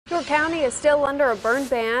York County is still under a burn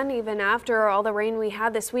ban even after all the rain we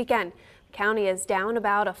had this weekend. The county is down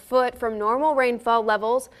about a foot from normal rainfall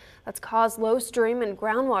levels. That's caused low stream and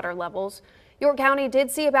groundwater levels. York County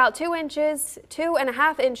did see about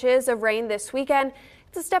 2.5 inches of rain this weekend.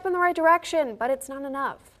 It's a step in the right direction, but it's not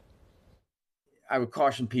enough. I would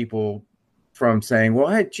caution people from saying, well,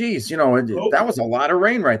 hey, geez, that was a lot of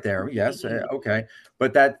rain right there. Yes. Okay.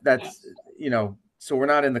 But that's, so we're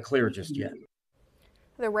not in the clear just yet.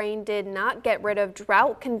 The rain did not get rid of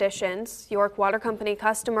drought conditions. York Water Company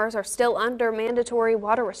customers are still under mandatory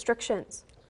water restrictions.